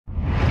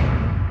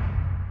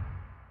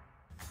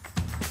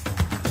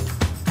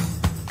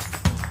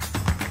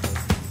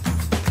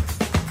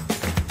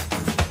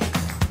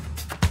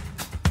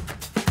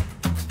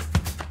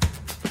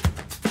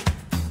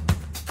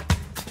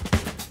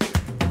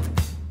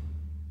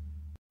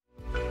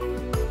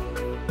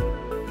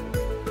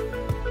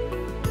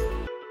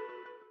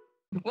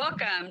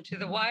Welcome to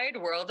the wide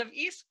world of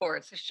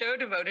esports, a show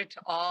devoted to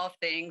all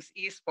things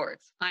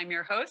esports. I'm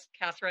your host,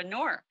 Katharine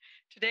Nohr.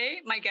 Today,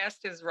 my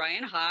guest is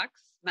Ryan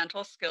Hawks,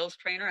 mental skills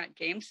trainer at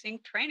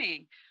Gamesync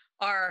Training.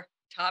 Our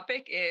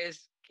topic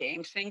is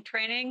Gamesync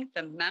Training,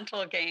 the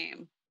mental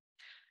game.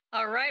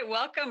 All right,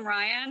 welcome,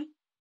 Ryan.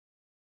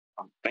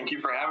 Thank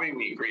you for having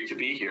me. Great to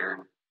be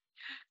here.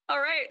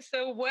 All right,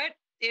 so what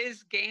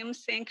is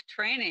Gamesync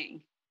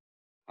Training?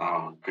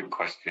 Good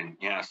question.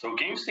 Yeah, so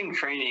Gamesync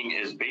Training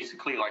is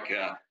basically like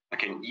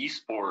an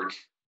esports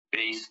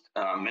based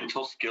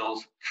mental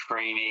skills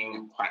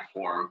training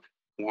platform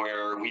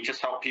where we just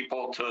help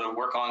people to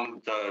work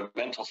on the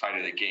mental side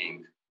of the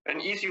game. An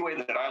easy way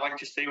that I like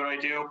to say what I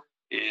do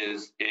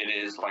is it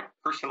is like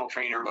personal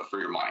trainer, but for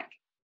your mind.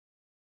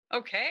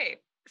 Okay,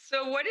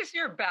 so what is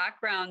your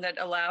background that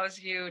allows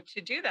you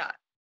to do that?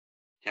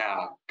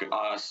 Yeah,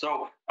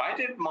 so I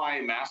did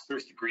my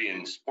master's degree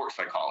in sports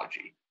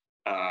psychology.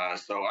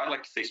 So I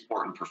like to say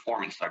sport and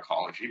performance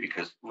psychology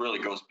because it really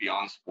goes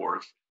beyond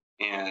sports.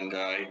 And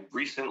I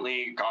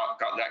recently got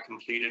that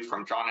completed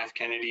from John F.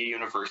 Kennedy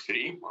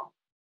University. Well,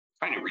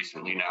 kind of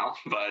recently now,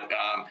 but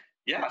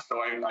yeah,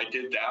 so I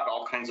did that,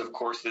 all kinds of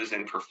courses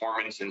in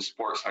performance and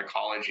sports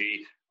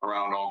psychology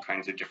around all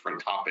kinds of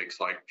different topics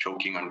like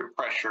choking under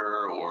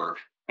pressure or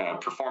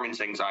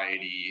performance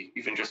anxiety,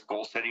 even just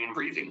goal setting and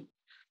breathing.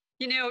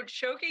 You know,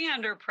 choking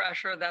under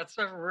pressure, that's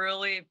a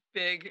really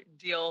big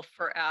deal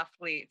for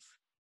athletes.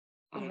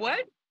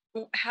 What,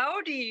 Mhm.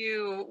 how do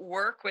you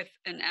work with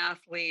an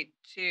athlete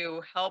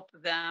to help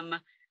them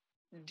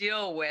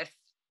deal with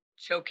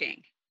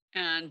choking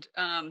and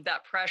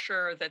that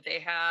pressure that they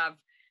have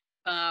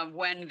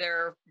when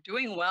they're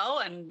doing well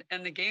and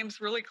the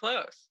game's really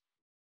close?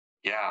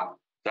 Yeah,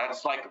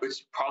 that's like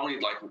it's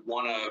probably like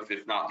one of,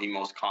 if not the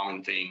most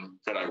common thing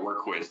that I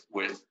work with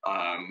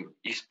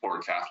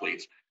esports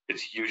athletes.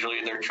 It's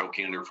usually they're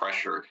choking under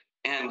pressure.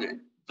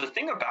 And the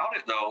thing about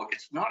it though,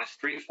 it's not a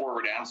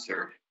straightforward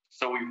answer.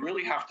 So we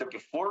really have to,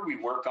 before we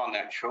work on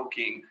that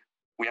choking,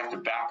 we have to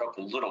back up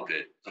a little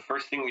bit. The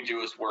first thing we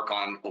do is work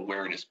on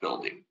awareness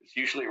building. It's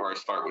usually where I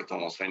start with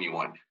almost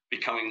anyone,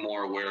 becoming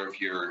more aware of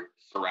your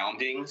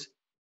surroundings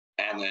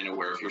and then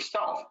aware of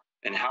yourself.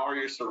 And how are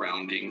your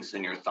surroundings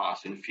and your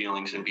thoughts and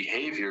feelings and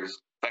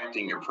behaviors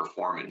affecting your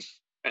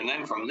performance? And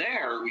then from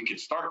there, we could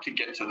start to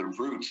get to the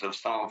roots of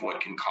some of what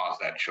can cause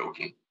that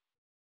choking.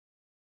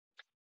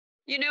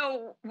 You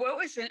know,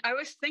 I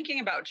was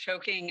thinking about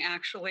choking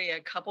actually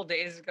a couple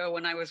days ago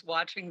when I was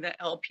watching the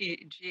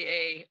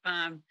LPGA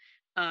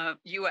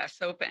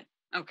US Open.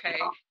 Okay.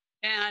 Yeah.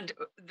 And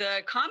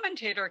the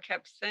commentator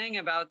kept saying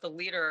about the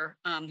leader,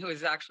 who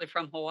is actually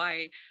from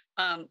Hawaii.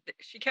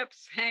 She kept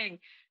saying,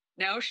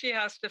 now she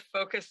has to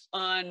focus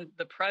on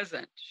the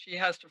present. She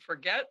has to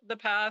forget the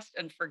past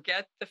and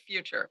forget the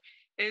future.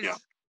 Yeah. Is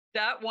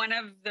that one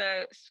of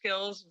the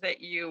skills that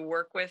you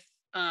work with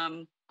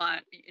on,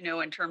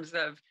 in terms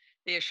of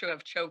the issue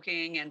of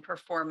choking and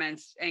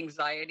performance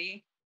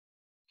anxiety?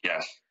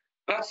 Yes,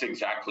 that's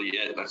exactly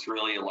it. That's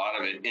really a lot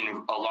of it.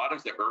 In a lot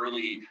of the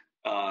early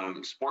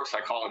sports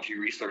psychology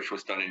research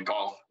was done in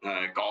golf.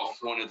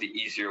 Golf's one of the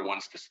easier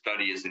ones to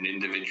study as an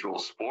individual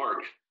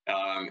sport.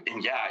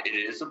 And yeah, it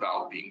is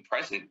about being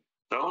present.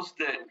 Those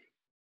that,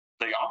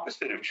 the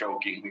opposite of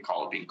choking, we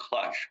call it being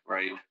clutch,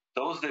 right?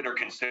 Those that are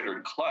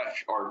considered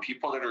clutch are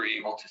people that are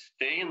able to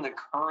stay in the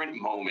current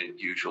moment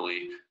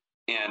usually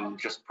and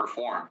just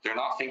perform. They're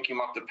not thinking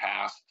about the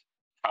past,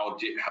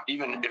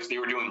 even if they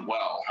were doing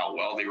well, how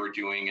well they were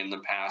doing in the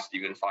past,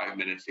 even 5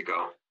 minutes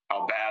ago,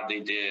 how bad they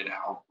did,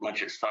 how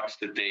much it sucks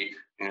that they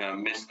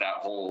missed that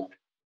hole.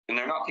 And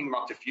they're not thinking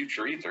about the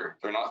future either.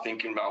 They're not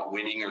thinking about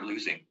winning or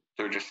losing.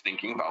 They're just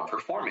thinking about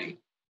performing.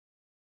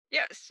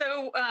 Yeah.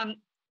 So,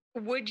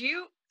 would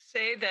you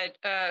say that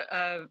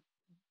a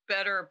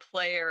better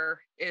player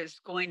is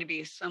going to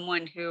be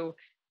someone who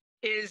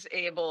is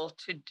able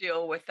to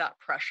deal with that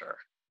pressure?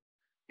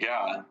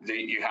 Yeah,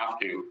 you have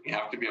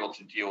to be able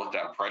to deal with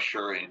that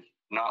pressure and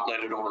not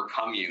let it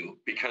overcome you.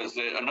 Because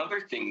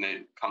another thing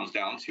that comes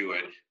down to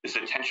it is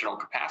attentional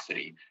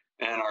capacity.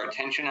 And our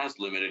attention has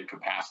limited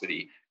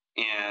capacity.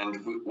 And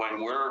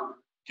when we're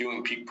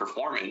doing peak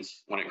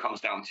performance, when it comes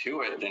down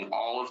to it, then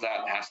all of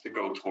that has to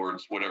go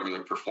towards whatever the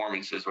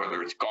performance is,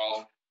 whether it's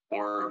golf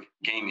or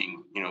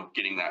gaming,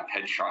 getting that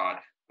headshot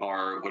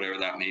or whatever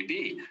that may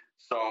be.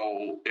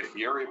 So if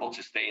you're able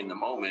to stay in the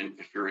moment,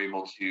 if you're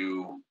able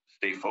to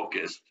stay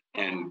focused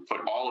and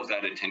put all of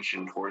that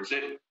attention towards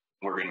it,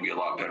 we're going to be a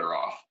lot better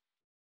off.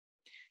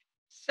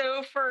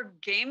 So, for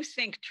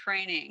GameSync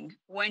training,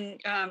 when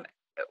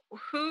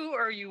who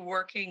are you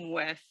working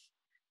with?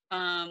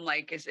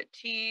 Like, is it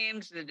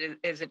teams?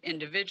 Is it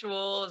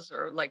individuals,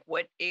 or like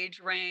what age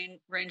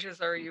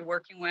ranges are you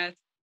working with?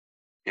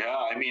 Yeah,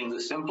 I mean,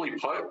 simply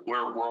put,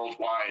 we're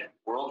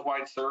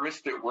worldwide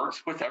service that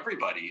works with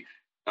everybody.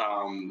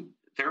 Um,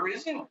 there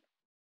isn't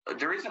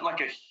there isn't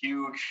like a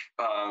huge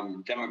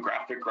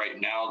demographic right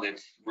now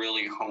that's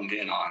really honed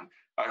in on.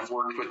 I've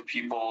worked with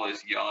people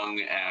as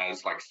young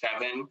as like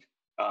seven,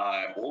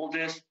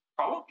 oldest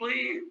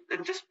probably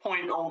at this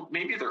point, oh,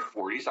 maybe their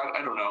 40s,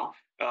 I don't know,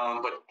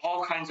 but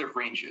all kinds of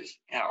ranges.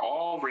 Yeah,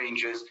 all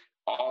ranges,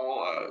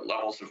 all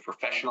levels of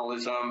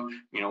professionalism,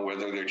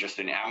 whether they're just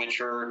an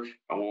amateur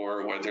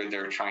or whether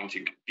they're trying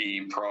to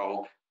be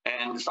pro.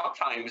 And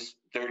sometimes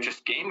they're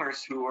just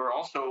gamers who are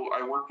also,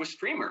 I work with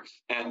streamers,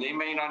 and they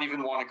may not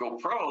even want to go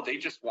pro. They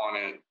just want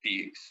to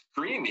be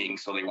streaming,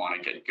 so they want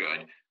to get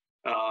good.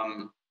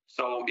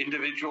 So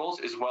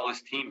individuals as well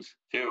as teams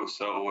too.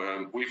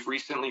 So we've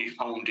recently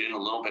honed in a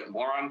little bit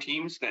more on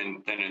teams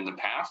than in the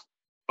past.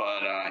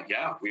 But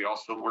yeah, we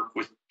also work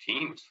with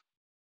teams.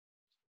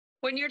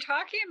 When you're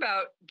talking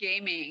about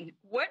gaming,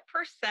 what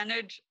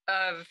percentage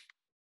of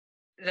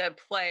the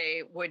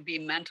play would be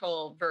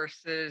mental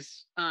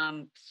versus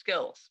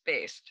skills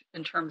based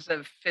in terms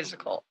of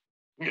physical?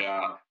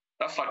 Yeah,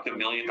 that's like the $1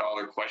 million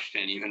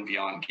question, even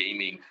beyond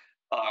gaming.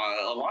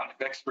 A lot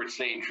of experts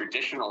say in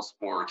traditional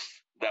sports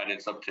that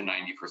it's up to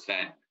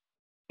 90%.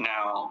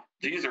 Now,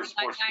 these are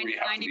sports where you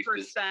have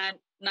 90%,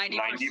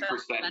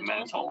 90%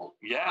 mental.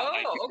 Yeah,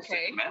 Oh, 90%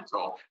 okay.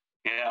 mental.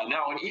 Yeah,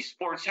 now in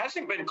esports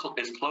hasn't been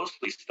as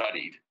closely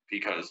studied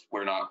because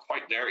we're not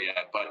quite there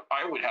yet. But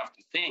I would have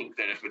to think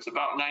that if it's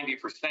about 90%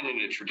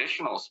 in a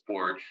traditional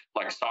sport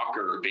like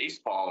soccer or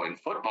baseball and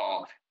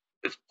football,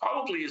 it's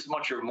probably as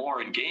much or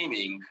more in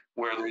gaming,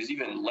 where there's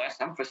even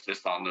less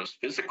emphasis on those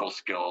physical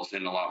skills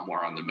and a lot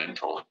more on the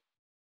mental.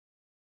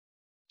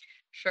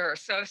 Sure.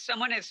 So if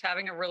someone is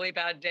having a really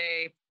bad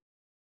day,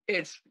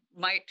 it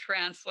might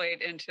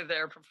translate into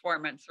their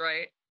performance,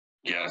 right?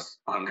 Yes,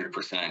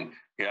 100%.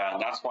 Yeah,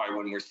 and that's why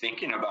when we're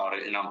thinking about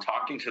it, and I'm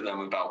talking to them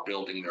about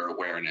building their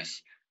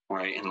awareness,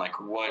 right? And like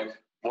what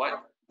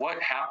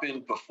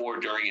happened before,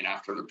 during, and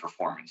after the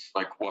performance?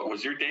 Like, what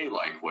was your day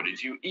like? What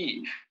did you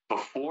eat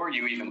before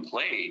you even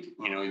played?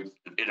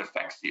 It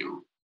affects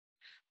you.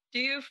 Do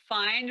you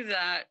find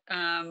that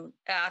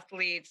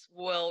athletes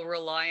will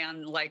rely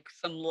on like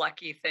some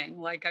lucky thing,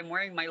 like I'm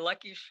wearing my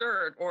lucky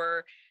shirt,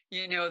 or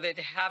they'd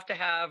have to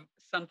have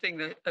something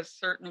that a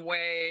certain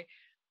way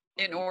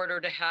in order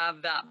to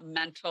have that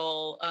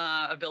mental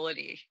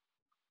ability?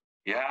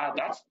 Yeah,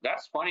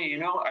 that's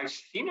funny. I've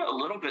seen it a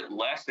little bit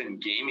less in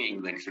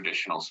gaming than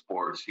traditional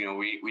sports.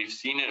 We've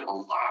seen it a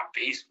lot.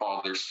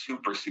 Baseball, they're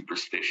super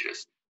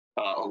superstitious,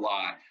 a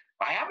lot.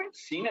 I haven't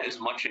seen it as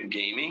much in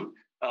gaming.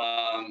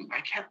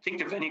 I can't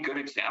think of any good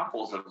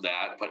examples of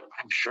that, but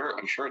I'm sure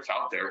it's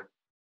out there.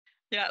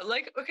 Yeah,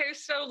 like okay,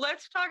 so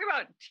let's talk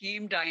about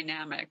team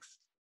dynamics.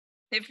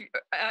 If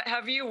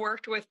have you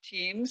worked with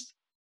teams?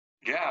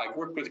 Yeah, I've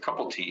worked with a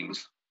couple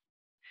teams.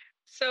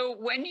 So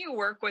when you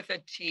work with a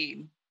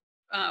team,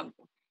 do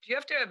you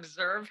have to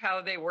observe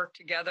how they work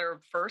together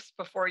first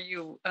before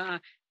you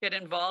get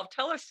involved?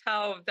 Tell us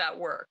how that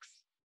works.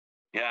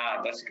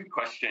 Yeah, that's a good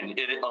question.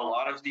 A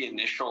lot of the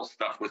initial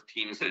stuff with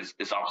teams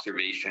is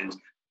observations.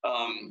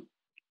 Um,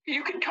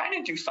 you can kind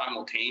of do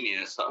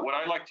simultaneous. What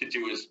I like to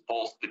do is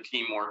both the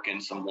teamwork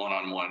and some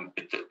one-on-one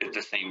at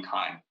the same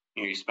time.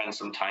 You spend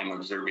some time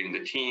observing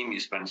the team, you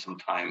spend some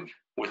time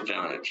with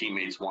the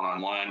teammates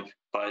one-on-one.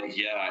 But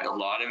yeah, a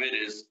lot of it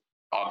is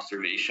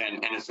observation,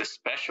 and it's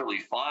especially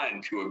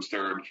fun to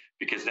observe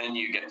because then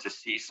you get to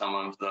see some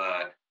of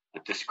the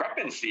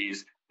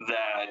discrepancies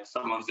that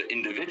some of the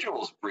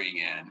individuals bring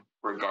in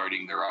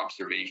regarding their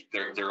observation,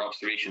 their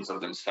observations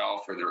of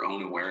themselves or their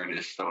own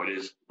awareness. So it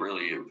is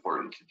really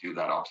important to do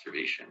that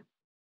observation.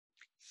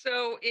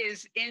 So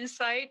is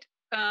insight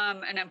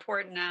an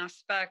important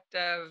aspect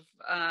of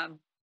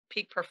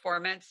peak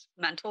performance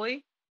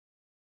mentally?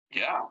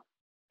 Yeah,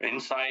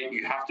 insight.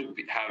 You have to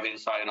have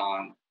insight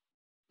on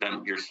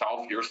them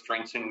yourself, your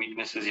strengths and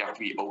weaknesses. You have to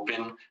be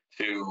open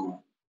to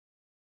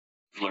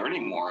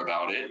learning more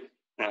about it.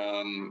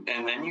 And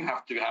then you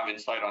have to have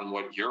insight on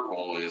what your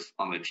role is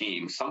on the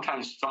team.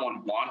 Sometimes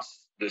someone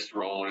wants this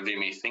role, or they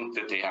may think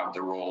that they have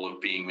the role of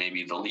being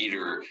maybe the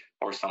leader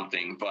or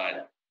something,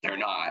 but they're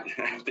not.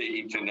 They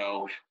need to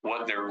know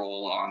what their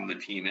role on the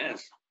team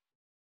is.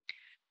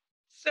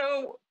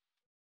 So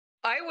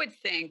I would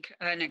think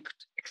an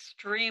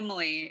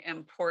extremely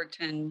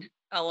important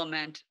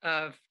element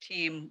of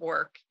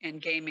teamwork in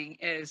gaming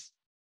is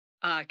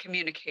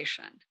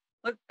communication.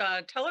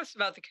 Tell us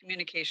about the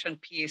communication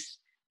piece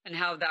and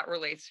how that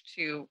relates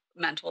to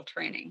mental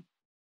training.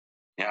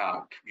 Yeah,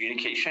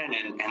 communication,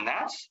 and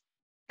that's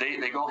they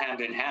go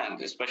hand in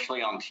hand,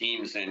 especially on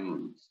teams.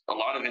 And a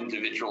lot of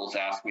individuals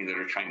ask me that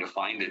are trying to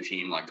find a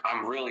team, like,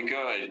 I'm really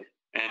good.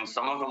 And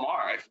some of them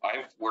are.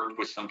 I've worked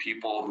with some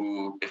people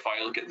who, if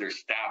I look at their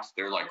stats,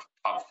 they're like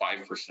top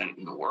 5%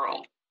 in the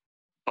world.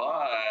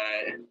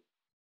 But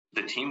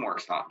the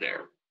teamwork's not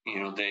there.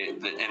 And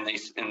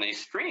they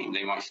stream.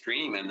 They might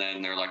stream, and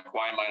then they're like,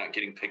 "Why am I not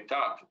getting picked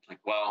up?" It's like,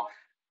 well,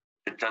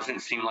 it doesn't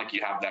seem like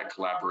you have that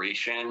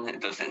collaboration. It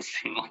doesn't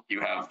seem like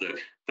you have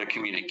the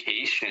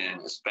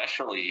communication,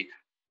 especially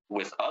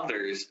with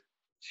others,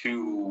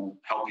 to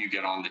help you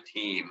get on the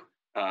team.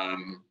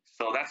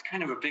 So that's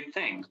kind of a big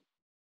thing.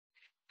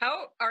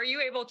 How are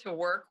you able to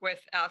work with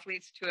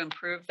athletes to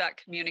improve that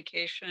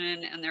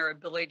communication and their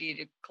ability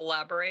to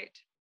collaborate?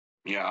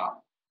 Yeah.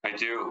 I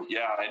do,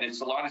 yeah. And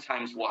it's a lot of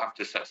times we'll have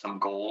to set some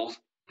goals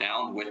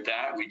down with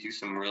that. We do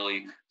some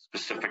really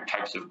specific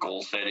types of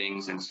goal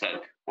settings and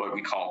set what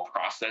we call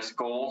process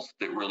goals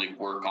that really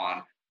work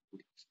on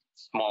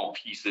small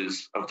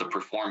pieces of the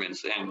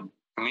performance. And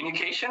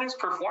communication is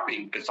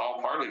performing; it's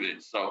all part of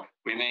it. So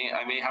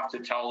I may have to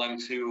tell them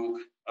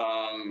to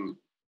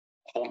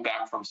hold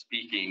back from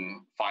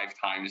speaking 5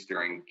 times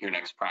during your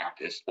next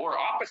practice, or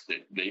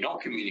opposite, they don't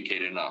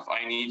communicate enough.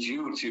 I need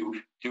you to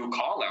do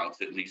call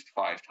outs at least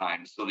 5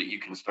 times so that you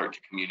can start to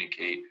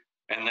communicate.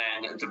 And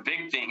then the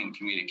big thing in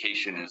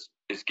communication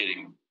is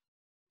getting,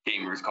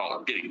 gamers call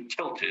it getting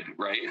tilted,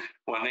 right?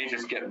 When they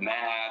just get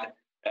mad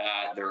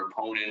at their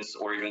opponents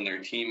or even their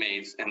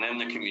teammates, and then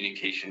the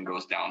communication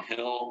goes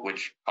downhill,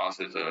 which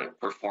causes a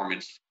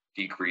performance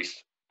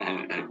decrease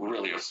and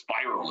really a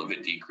spiral of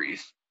a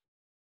decrease.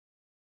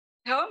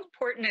 How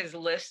important is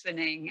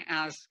listening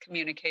as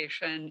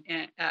communication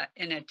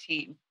in a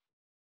team?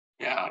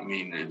 Yeah, I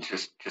mean,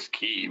 it's just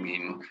key. I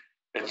mean,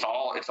 it's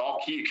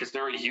all key because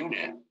they're a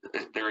unit.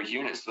 They're a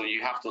unit, so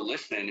you have to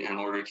listen in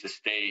order to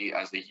stay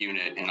as a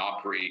unit and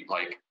operate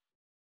like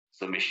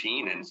the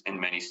machine in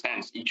many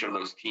sense. Each of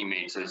those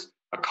teammates is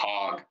a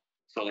cog,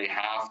 so they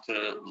have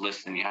to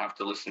listen. You have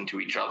to listen to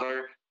each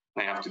other.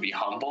 They have to be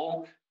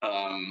humble,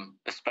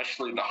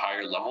 especially the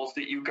higher levels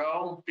that you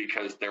go,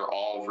 because they're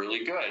all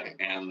really good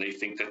and they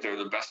think that they're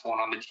the best one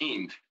on the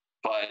team.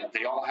 But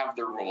they all have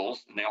their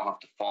roles and they all have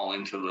to fall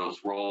into those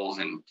roles.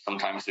 And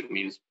sometimes it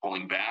means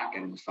pulling back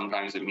and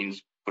sometimes it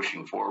means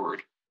pushing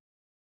forward.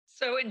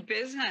 So in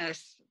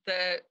business,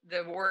 the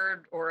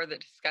word or the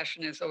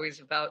discussion is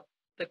always about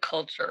the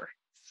culture.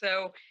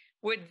 So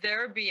would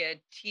there be a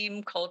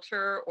team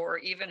culture or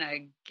even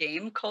a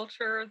game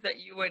culture that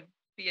you would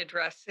be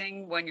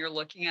addressing when you're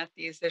looking at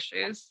these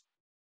issues?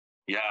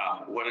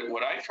 Yeah,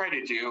 what I try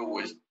to do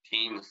with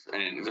teams,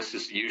 and this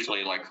is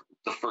usually like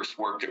the first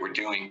work that we're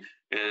doing,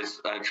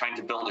 is trying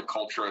to build a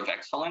culture of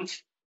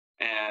excellence.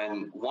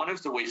 And one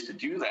of the ways to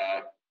do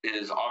that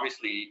is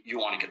obviously you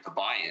want to get the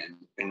buy-in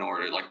in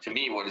order. Like to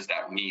me, what does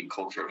that mean?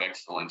 Culture of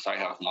excellence. I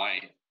have my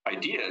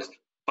ideas,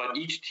 but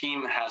each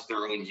team has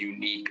their own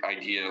unique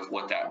idea of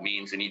what that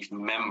means, and each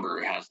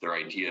member has their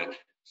idea.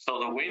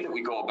 So the way that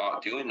we go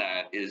about doing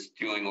that is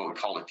doing what we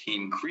call a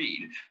team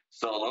creed.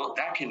 So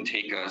that can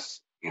take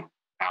us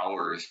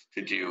hours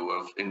to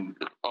do. And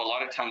a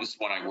lot of times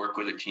when I work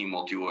with a team,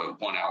 we'll do a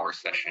 1 hour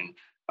session,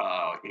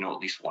 at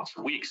least once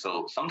a week.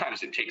 So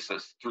sometimes it takes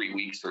us 3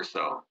 weeks or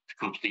so to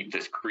complete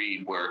this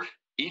creed, where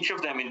each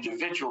of them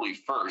individually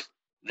first,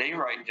 they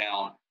write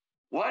down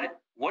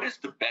what is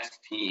the best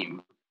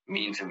team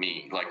mean to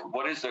me? Like,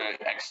 what is an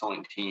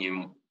excellent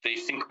team? They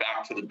think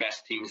back to the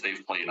best teams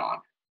they've played on.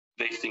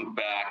 They think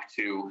back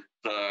to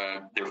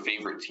their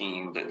favorite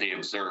team that they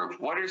observed.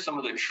 What are some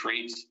of the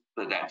traits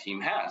that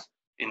team has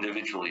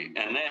individually?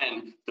 And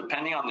then,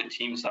 depending on the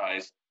team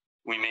size,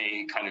 we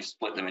may kind of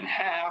split them in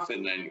half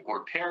and then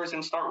or pairs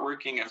and start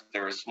working. If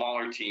they're a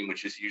smaller team,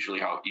 which is usually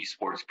how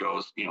esports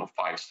goes,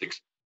 5,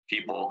 6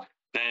 people,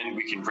 then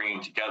we can bring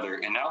them together.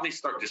 And now they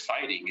start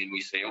deciding, and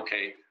we say,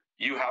 okay,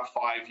 you have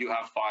 5, you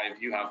have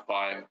 5, you have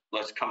 5.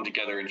 Let's come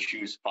together and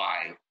choose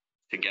 5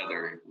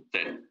 together.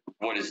 Then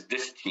what is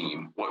this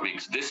team? What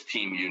makes this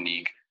team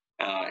unique?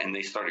 And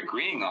they start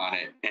agreeing on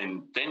it,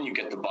 and then you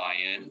get the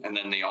buy-in, and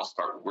then they all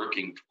start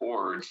working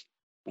towards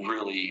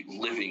really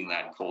living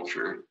that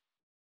culture.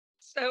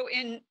 So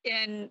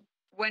in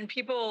when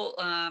people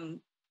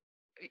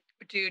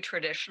do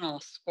traditional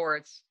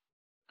sports,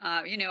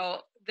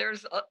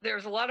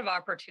 there's a lot of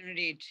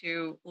opportunity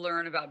to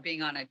learn about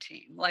being on a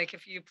team. Like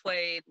if you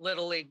play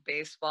little league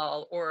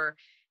baseball or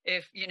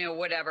if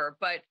whatever,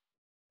 but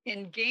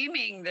in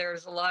gaming,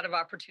 there's a lot of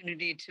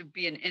opportunity to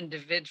be an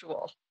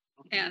individual.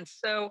 And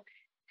so,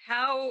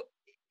 how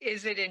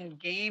is it in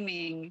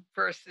gaming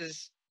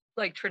versus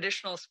like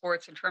traditional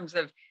sports in terms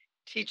of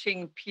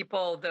teaching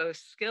people those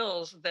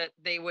skills that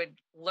they would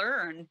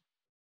learn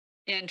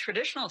in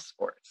traditional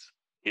sports?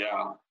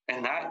 Yeah,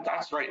 and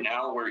that's right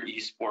now where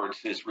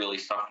esports is really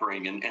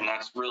suffering, and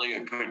that's really a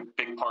good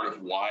big part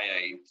of why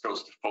I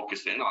chose to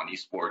focus in on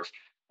esports.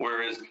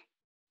 Whereas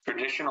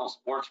traditional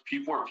sports,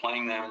 people are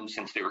playing them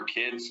since they were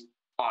kids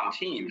on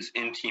teams,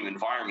 in team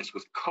environments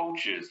with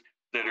coaches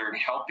that are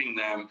helping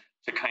them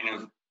to kind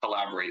of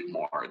collaborate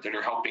more, that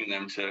are helping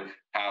them to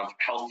have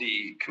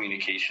healthy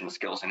communication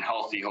skills and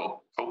healthy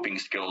coping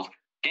skills.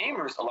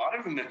 Gamers, a lot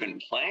of them have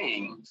been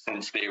playing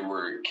since they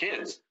were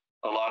kids.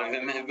 A lot of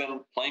them have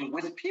been playing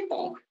with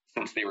people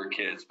since they were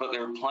kids, but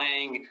they're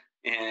playing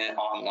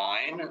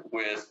online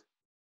with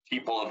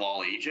people of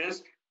all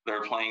ages.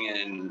 They're playing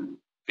in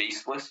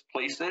faceless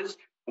places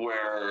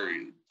where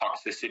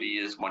toxicity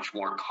is much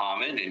more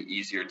common and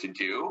easier to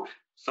do.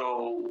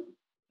 So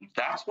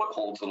that's what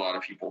holds a lot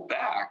of people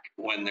back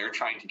when they're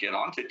trying to get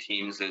onto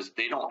teams, is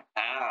they don't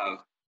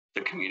have the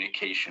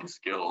communication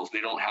skills.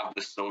 They don't have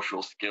the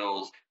social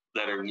skills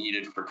that are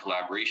needed for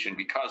collaboration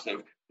because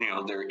of,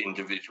 they're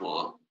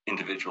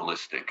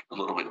individualistic a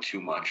little bit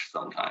too much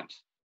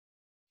sometimes.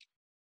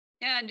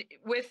 And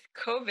with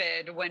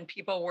COVID, when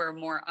people were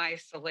more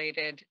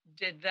isolated,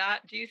 do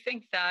you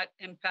think that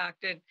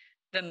impacted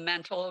the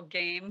mental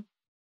game?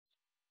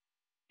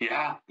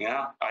 Yeah,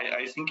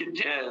 I think it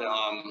did.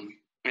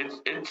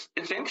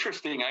 It's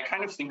interesting. I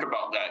kind of think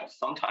about that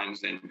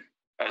sometimes, and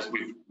as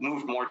we've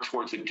moved more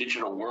towards a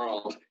digital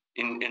world,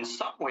 in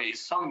some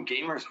ways, some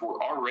gamers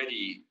were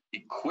already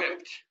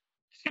equipped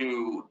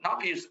to not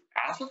be as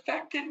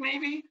affected,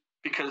 maybe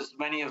because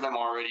many of them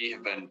already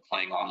have been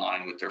playing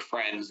online with their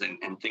friends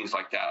and things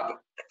like that.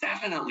 But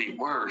definitely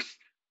worse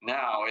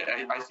now.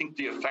 I think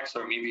the effects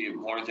are maybe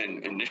more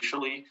than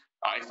initially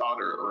I thought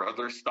or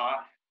others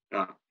thought.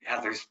 Yeah,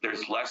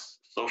 there's less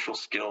social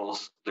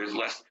skills. There's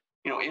less,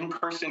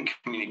 in-person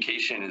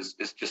communication is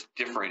just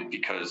different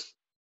because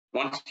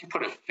once you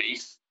put a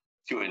face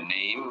to a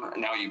name,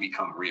 now you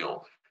become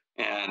real.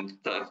 And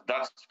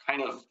that's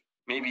kind of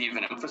maybe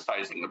even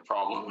emphasizing the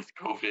problem with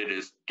COVID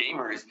is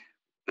gamers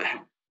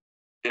that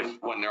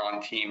if when they're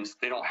on teams,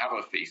 they don't have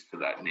a face to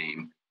that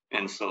name.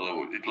 And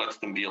so it lets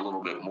them be a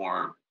little bit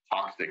more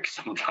toxic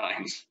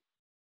sometimes.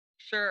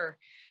 Sure.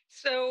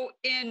 So,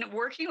 in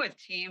working with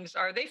teams,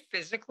 are they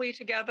physically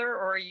together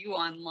or are you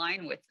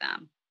online with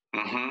them?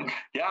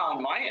 Yeah,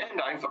 on my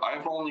end,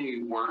 I've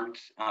only worked.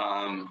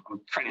 I'm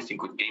trying to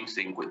think with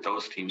Gamesync with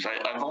those teams.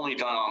 I've only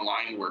done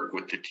online work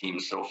with the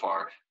teams so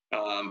far.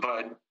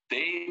 But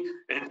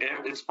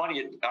it's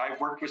funny. I've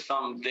worked with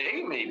some.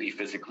 They may be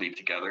physically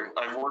together.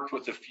 I've worked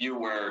with a few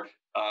where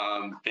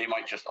they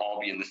might just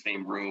all be in the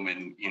same room,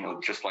 and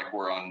just like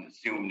we're on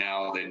Zoom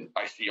now, then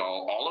I see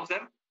all of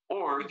them,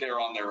 or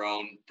they're on their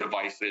own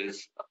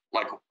devices.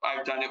 Like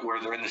I've done it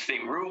where they're in the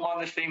same room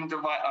on the same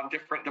device on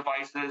different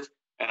devices,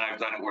 and I've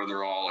done it where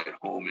they're all at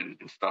home and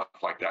stuff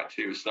like that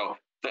too. So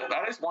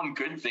that is one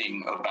good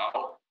thing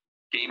about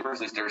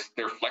gamers is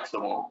they're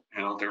flexible.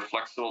 They're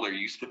flexible. They're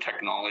used to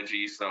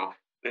technology. So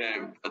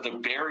the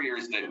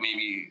barriers that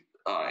maybe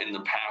in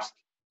the past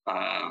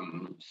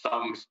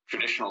some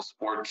traditional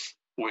sports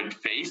would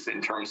face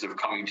in terms of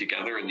coming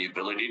together and the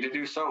ability to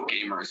do so,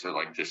 gamers are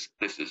like this.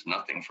 This is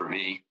nothing for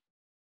me.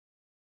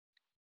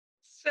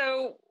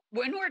 So,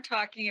 when we're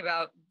talking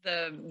about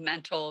the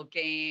mental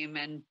game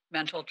and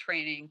mental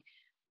training,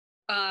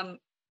 um,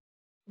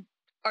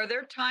 are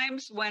there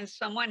times when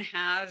someone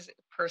has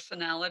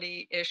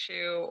personality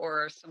issue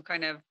or some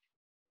kind of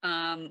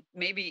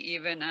maybe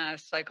even a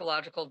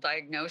psychological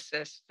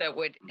diagnosis that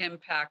would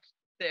impact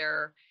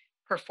their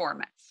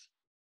performance?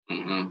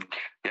 hmm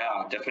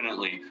Yeah,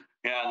 definitely.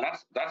 Yeah, and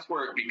that's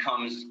where it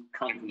becomes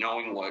kind of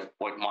knowing what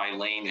my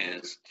lane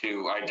is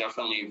too. I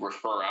definitely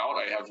refer out.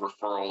 I have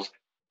referrals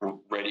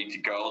ready to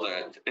go.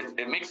 That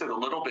it makes it a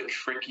little bit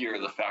trickier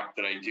the fact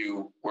that I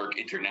do work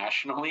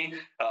internationally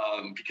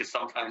because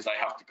sometimes I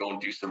have to go and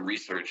do some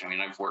research. I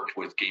mean, I've worked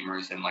with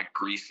gamers in like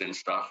Greece and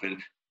stuff,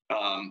 and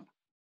I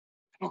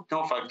don't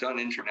know if I've done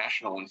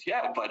international ones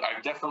yet, but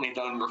I've definitely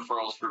done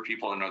referrals for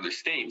people in other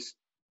states.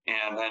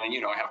 And then,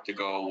 I have to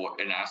go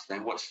and ask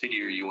them, what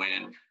city are you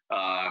in?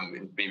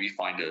 And maybe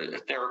find a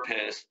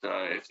therapist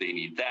if they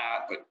need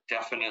that. But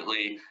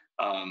definitely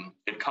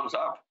it comes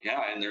up.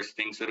 Yeah. And there's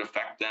things that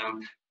affect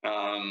them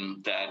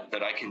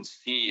that I can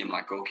see and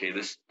like, okay,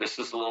 this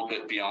is a little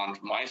bit beyond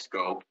my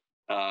scope.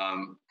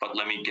 But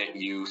let me get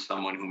you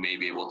someone who may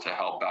be able to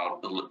help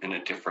out in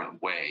a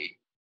different way.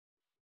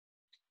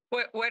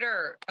 What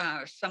are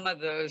some of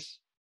those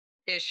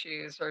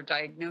issues or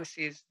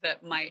diagnoses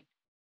that might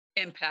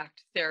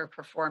impact their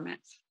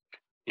performance?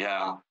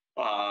 Yeah.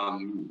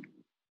 Um,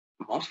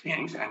 Mostly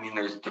anxiety. I mean,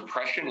 there's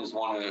depression is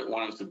one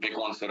of the big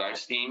ones that I've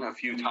seen a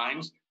few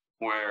times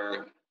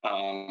where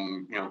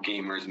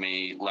gamers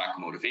may lack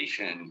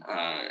motivation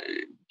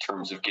in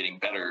terms of getting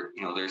better.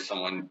 There's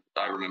someone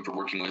I remember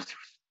working with.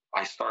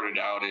 I started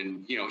out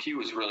and he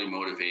was really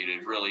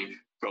motivated, really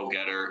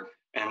go-getter,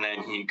 and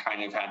then he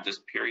kind of had this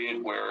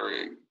period where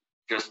it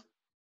just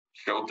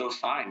showed those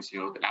signs,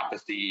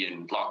 apathy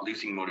and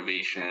losing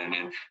motivation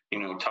and,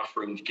 tough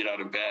for him to get out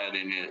of bed.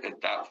 And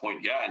at that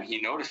point, yeah, and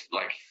he noticed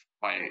like,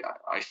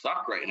 I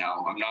suck right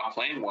now. I'm not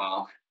playing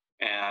well.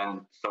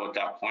 And so at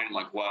that point, I'm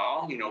like,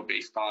 well,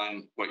 based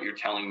on what you're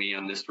telling me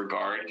in this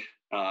regard,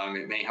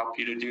 it may help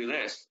you to do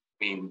this.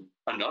 I mean,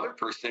 another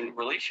person,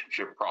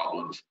 relationship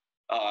problems.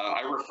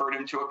 I referred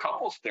him to a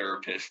couples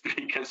therapist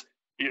because,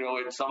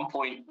 at some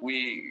point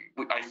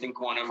I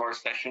think one of our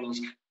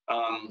sessions,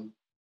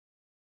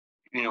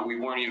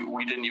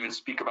 we didn't even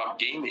speak about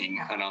gaming.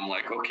 And I'm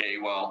like, okay,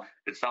 well,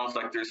 it sounds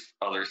like there's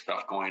other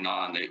stuff going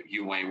on that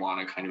you may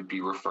want to kind of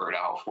be referred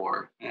out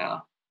for. Yeah.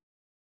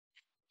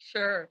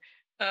 Sure.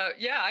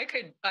 Yeah, I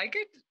could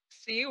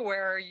see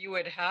where you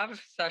would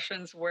have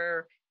sessions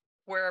where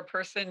a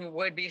person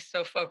would be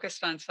so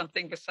focused on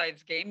something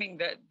besides gaming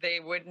that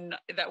that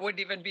wouldn't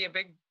even be a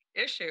big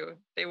issue.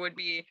 They would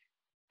be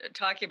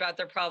talking about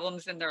their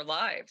problems in their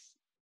lives.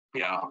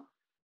 Yeah.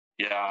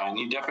 Yeah, and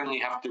you definitely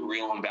have to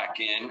reel them back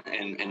in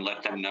and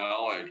let them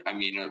know. I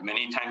mean,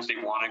 many times they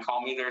want to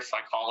call me their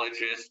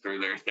psychologist or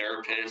their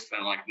therapist, and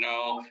I'm like,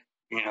 no,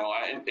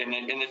 and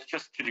it's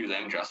just to do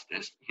them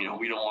justice.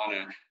 We don't want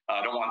to,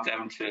 I don't want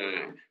them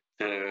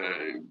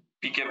to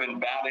be given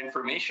bad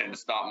information.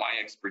 It's not my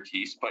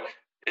expertise, but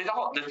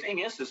the thing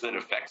is it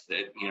affects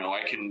it.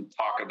 I can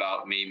talk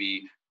about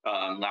maybe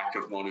lack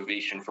of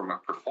motivation from a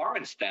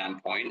performance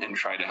standpoint and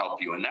try to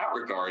help you in that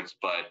regards.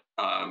 But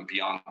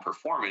beyond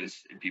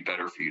performance, it'd be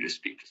better for you to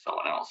speak to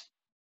someone else.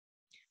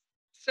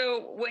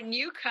 So when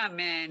you come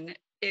in,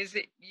 is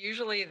it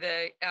usually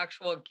the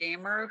actual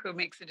gamer who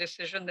makes a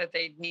decision that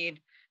they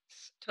need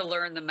to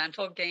learn the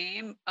mental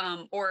game?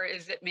 Or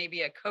is it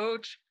maybe a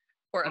coach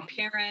or a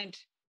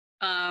parent?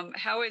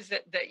 How is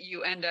it that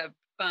you end up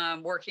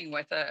working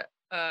with a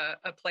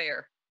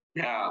player?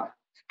 Yeah,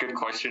 good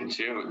question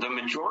too. The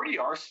majority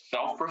are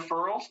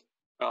self-referrals.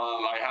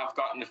 I have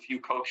gotten a few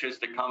coaches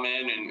that come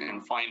in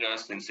and find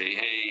us and say,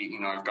 hey,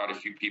 I've got a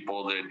few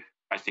people that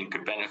I think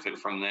could benefit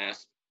from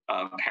this.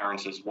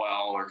 Parents as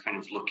well are kind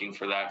of looking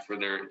for that for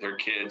their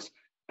kids.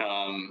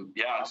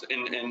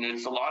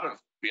 It's a lot of,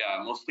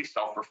 mostly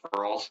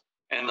self-referrals.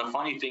 And the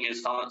funny thing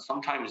is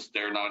sometimes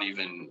they're not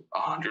even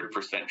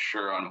 100%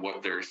 sure on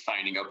what they're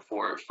signing up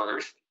for at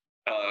first.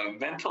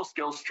 Mental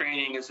skills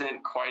training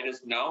isn't quite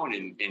as known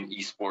in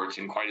esports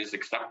and quite as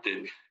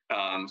accepted.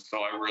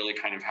 So I really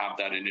kind of have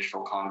that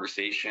initial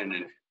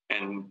conversation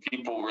and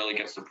people really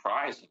get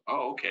surprised.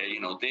 Oh, okay.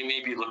 They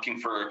may be looking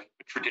for a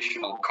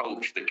traditional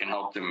coach that can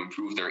help them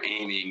improve their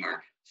aiming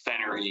or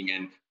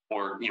centering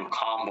or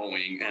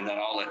comboing. And then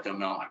I'll let them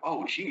know, like,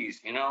 oh,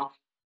 geez,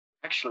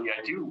 actually,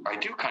 I do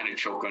kind of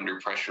choke under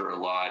pressure a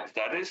lot.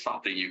 That is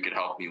something you could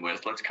help me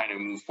with. Let's kind of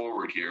move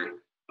forward here.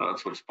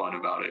 That's what's fun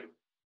about it.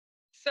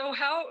 So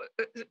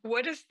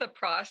what is the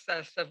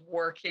process of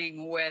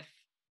working with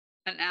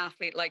an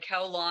athlete? Like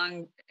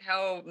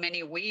how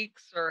many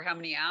weeks or how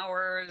many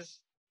hours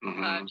do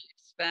you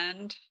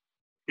spend?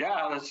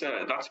 Yeah, that's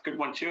a good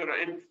one too.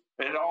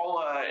 It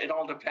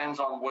all depends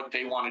on what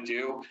they want to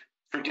do.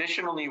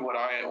 Traditionally, what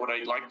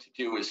I'd like to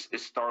do is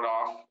start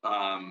off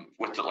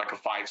with like a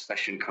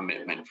 5-session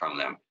commitment from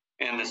them,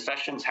 and the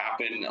sessions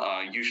happen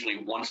usually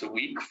once a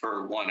week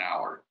for 1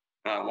 hour.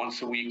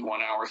 Once a week,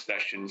 1 hour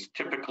sessions,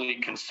 typically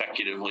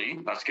consecutively.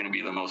 That's going to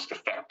be the most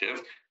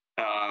effective.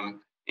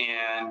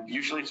 And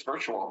usually it's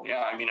virtual.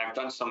 Yeah, I mean, I've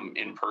done some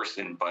in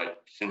person,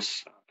 but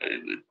since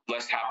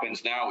less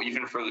happens now,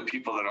 even for the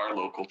people that are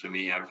local to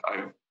me,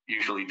 I've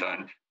usually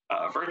done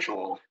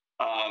virtual.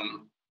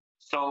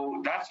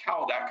 So that's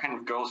how that kind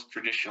of goes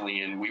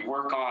traditionally. And we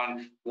work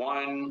on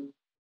one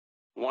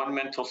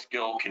mental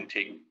skill can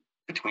take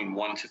between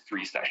 1 to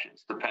 3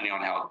 sessions, depending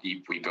on how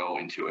deep we go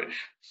into it.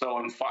 So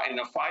in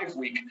a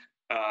 5-week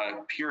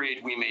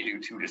period, we may do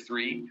 2 to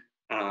 3,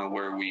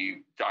 where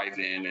we dive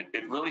in.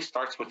 It really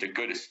starts with a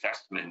good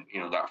assessment.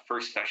 That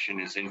first session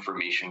is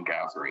information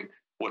gathering.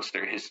 What's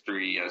their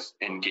history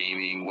in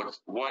gaming?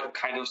 What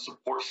kind of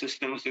support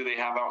systems do they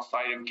have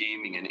outside of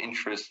gaming and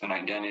interests and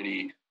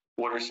identity?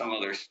 What are some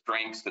of their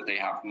strengths that they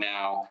have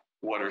now?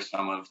 What are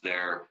some of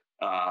their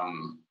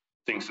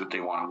things that they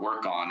want to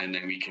work on? And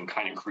then we can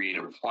kind of create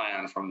a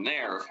plan from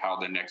there of how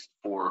the next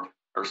 4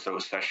 or so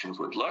sessions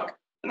would look.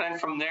 And then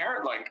from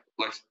there,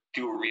 let's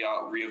do a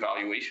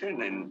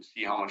reevaluation and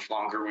see how much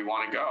longer we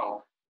want to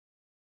go.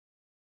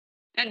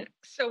 And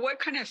so what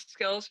kind of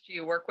skills do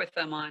you work with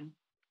them on?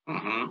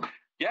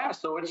 Yeah,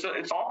 so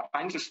it's all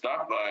kinds of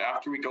stuff.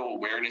 After we go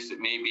awareness, it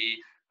may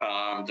be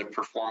the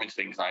performance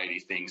anxiety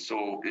thing.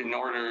 So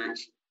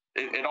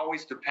it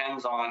always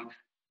depends on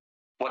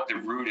what the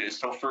root is.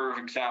 So for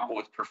example,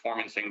 with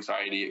performance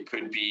anxiety, it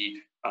could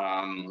be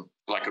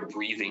like a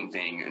breathing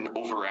thing. And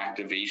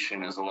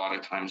overactivation is a lot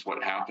of times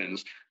what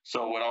happens.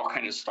 So what I'll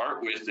kind of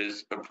start with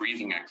is a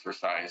breathing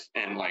exercise.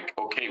 And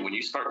okay, when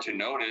you start to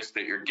notice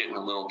that you're getting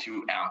a little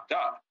too amped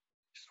up,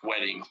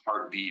 sweating,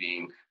 heart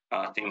beating,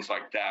 things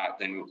like that,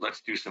 then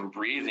let's do some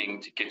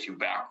breathing to get you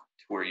back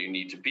to where you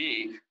need to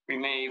be. We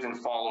may even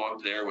follow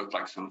up there with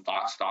some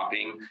thought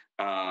stopping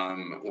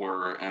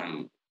or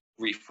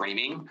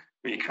reframing,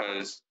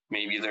 because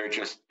maybe they're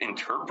just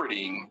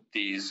interpreting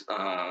these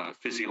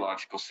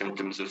physiological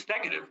symptoms as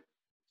negative.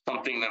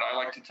 Something that I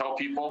like to tell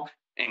people,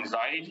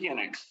 anxiety and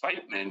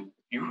excitement,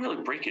 you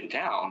really break it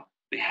down,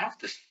 they have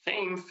the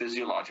same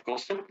physiological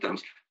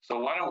symptoms. So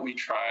why don't we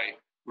try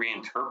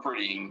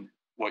reinterpreting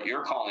what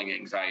you're calling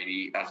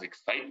anxiety as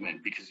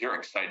excitement because you're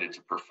excited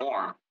to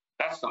perform?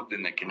 That's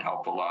something that can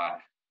help a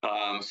lot.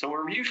 So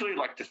we're usually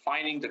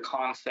defining the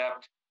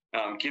concept,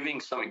 giving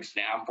some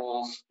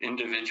examples,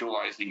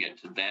 individualizing it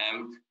to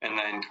them, and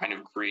then kind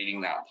of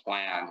creating that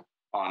plan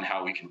on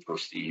how we can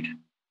proceed.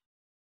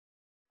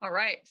 All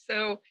right.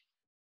 So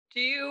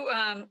do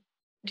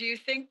you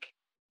think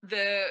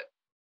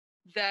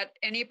that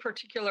any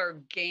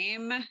particular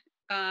game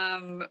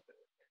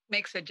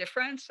makes a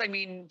difference? I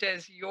mean,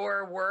 does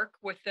your work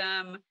with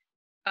them,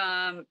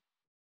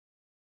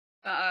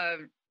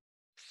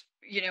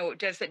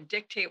 does it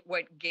dictate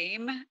what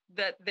game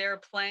that they're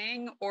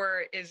playing,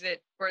 or is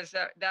that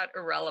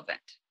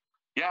irrelevant?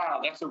 Yeah,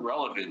 that's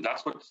irrelevant.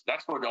 That's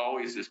what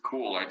always is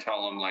cool. I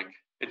tell them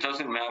it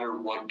doesn't matter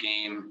what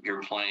game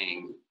you're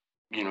playing,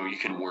 you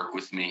can work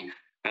with me,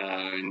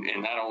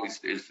 and that always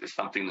is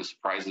something that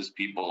surprises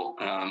people.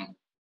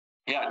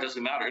 Yeah, it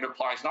doesn't matter. It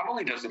applies, not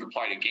only does it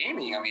apply to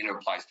gaming, I mean, it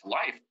applies to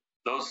life.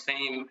 Those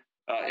same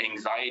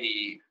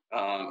anxiety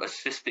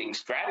assisting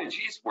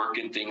strategies work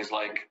in things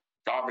like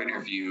job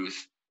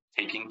interviews,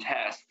 taking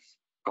tests,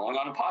 going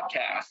on a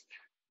podcast.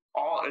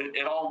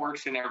 It all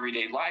works in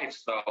everyday life.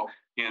 So,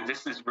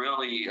 this is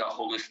really a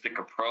holistic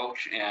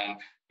approach. And,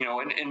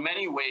 in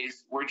many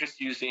ways, we're just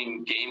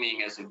using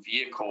gaming as a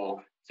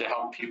vehicle to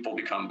help people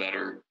become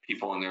better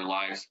people in their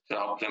lives, to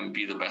help them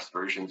be the best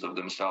versions of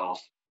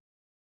themselves.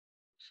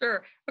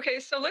 Sure. Okay,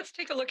 so let's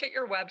take a look at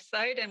your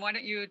website, and why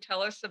don't you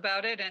tell us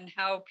about it and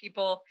how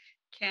people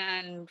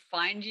can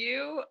find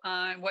you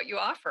and what you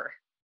offer?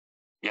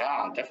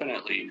 Yeah,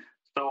 definitely.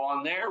 So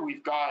on there,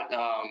 we've got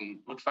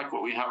looks like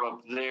what we have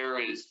up there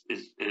is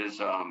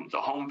the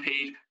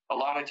homepage. A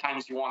lot of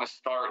times you want to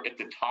start at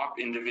the top,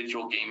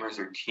 individual gamers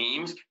or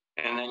teams,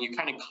 and then you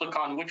kind of click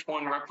on which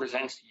one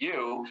represents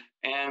you.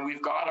 And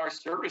we've got our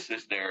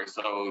services there.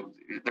 So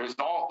there's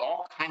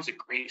all kinds of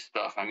great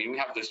stuff. I mean, we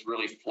have this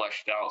really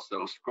fleshed out.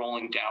 So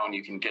scrolling down,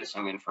 you can get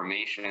some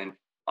information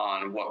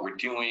on what we're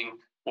doing,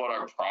 what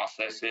our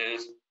process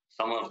is,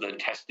 some of the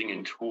testing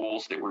and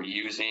tools that we're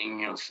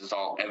using. This is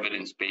all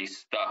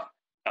evidence-based stuff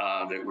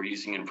that we're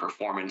using in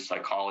performance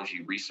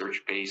psychology,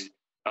 research-based,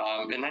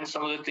 and then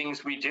some of the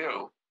things we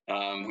do.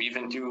 We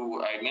even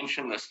do, I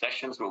mentioned the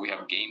sessions, but we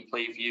have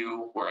gameplay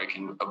view where I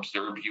can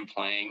observe you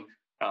playing,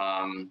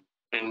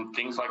 and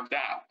things like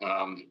that.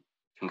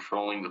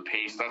 Controlling the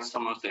pace, that's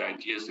some of the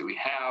ideas that we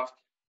have.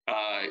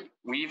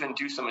 We even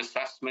do some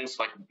assessments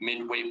like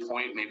midway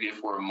point, maybe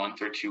if we're a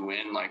month or two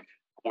in, like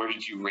where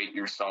did you rate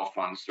yourself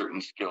on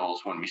certain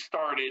skills when we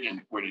started,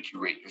 and where did you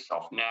rate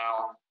yourself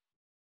now?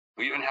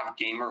 We even have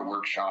gamer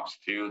workshops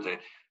too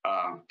that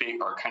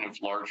are kind of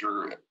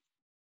larger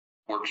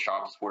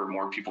workshops where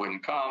more people can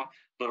come, a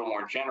little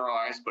more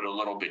generalized, but a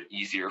little bit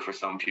easier for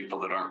some people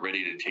that aren't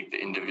ready to take the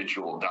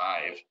individual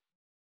dive.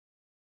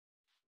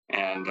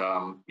 And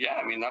yeah,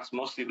 I mean, that's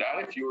mostly that.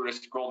 If you were to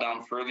scroll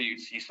down further, you'd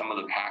see some of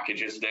the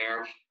packages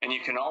there. And you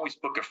can always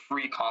book a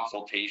free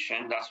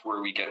consultation. That's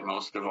where we get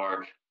most of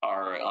our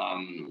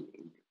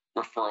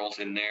referrals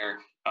in there.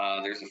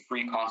 There's a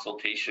free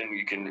consultation.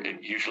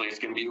 Usually it's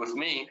going to be with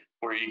me,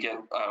 where you get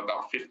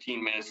about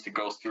 15 minutes to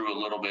go through a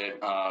little bit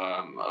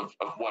of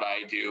what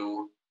I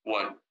do,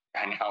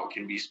 and how it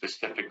can be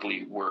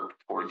specifically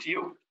worked towards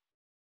you.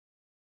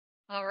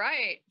 All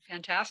right,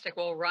 fantastic.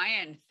 Well,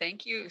 Ryan,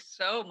 thank you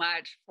so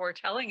much for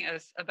telling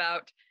us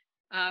about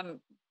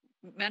um,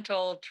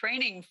 mental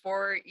training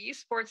for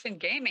esports and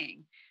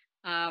gaming.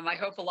 I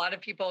hope a lot of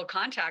people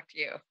contact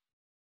you.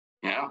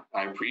 Yeah,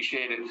 I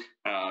appreciate it.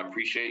 I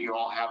appreciate you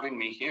all having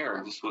me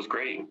here. This was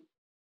great.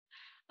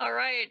 All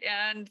right,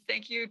 and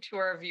thank you to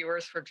our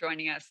viewers for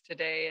joining us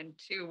today. In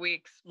 2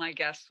 weeks, my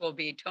guests will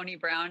be Tony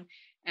Brown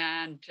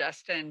and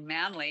Justin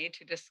Manley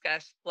to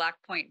discuss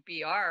Blackpoint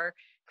BR,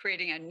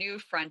 creating a new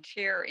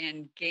frontier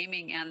in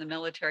gaming and the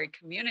military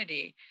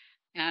community.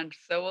 And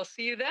so we'll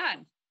see you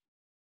then.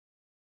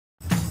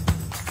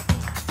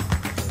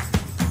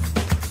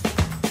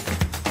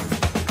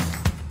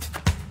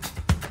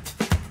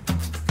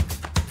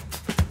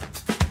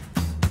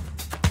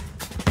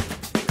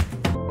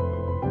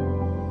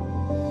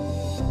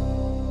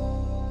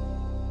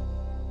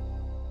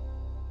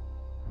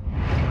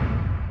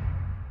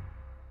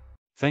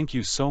 Thank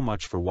you so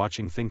much for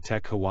watching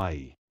ThinkTech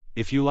Hawaii.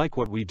 If you like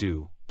what we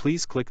do,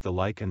 please click the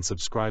like and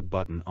subscribe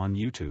button on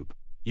YouTube.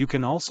 You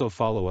can also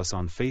follow us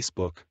on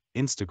Facebook,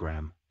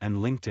 Instagram, and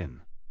LinkedIn.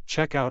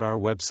 Check out our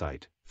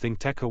website,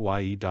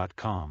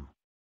 thinktechhawaii.com.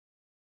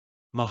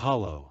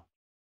 Mahalo.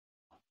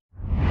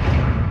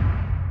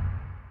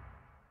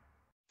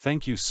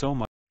 Thank you so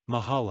much.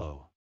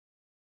 Mahalo.